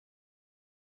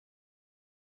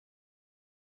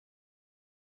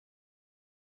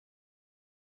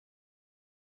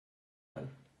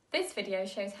This video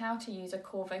shows how to use a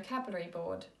core vocabulary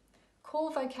board.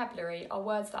 Core vocabulary are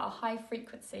words that are high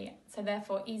frequency, so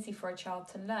therefore easy for a child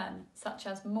to learn, such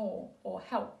as more or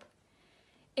help.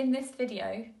 In this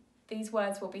video, these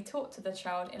words will be taught to the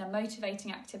child in a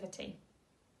motivating activity.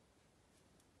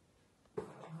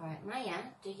 Alright, Maya,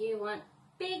 do you want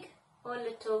big or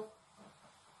little?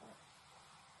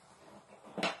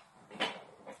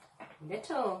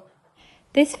 Little.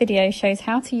 This video shows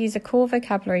how to use a core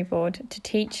vocabulary board to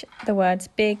teach the words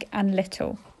big and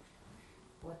little.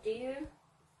 What do you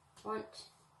want?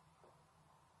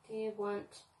 Do you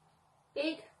want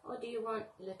big or do you want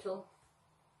little?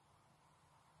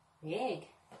 Big.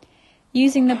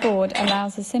 Using the board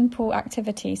allows a simple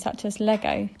activity such as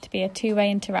Lego to be a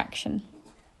two-way interaction.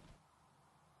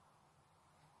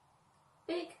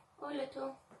 Big or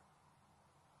little?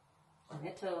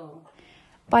 Little.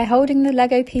 By holding the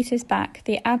Lego pieces back,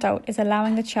 the adult is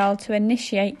allowing the child to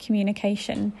initiate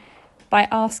communication by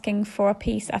asking for a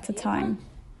piece at a time.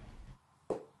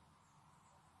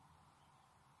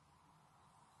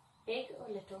 Big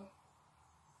or little?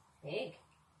 Big.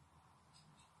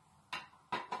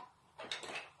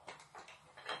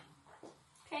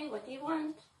 Okay, what do you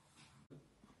want?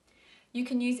 You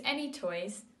can use any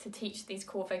toys to teach these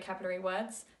core vocabulary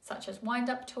words, such as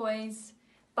wind-up toys,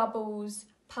 bubbles,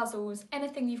 puzzles,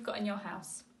 anything you've got in your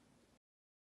house.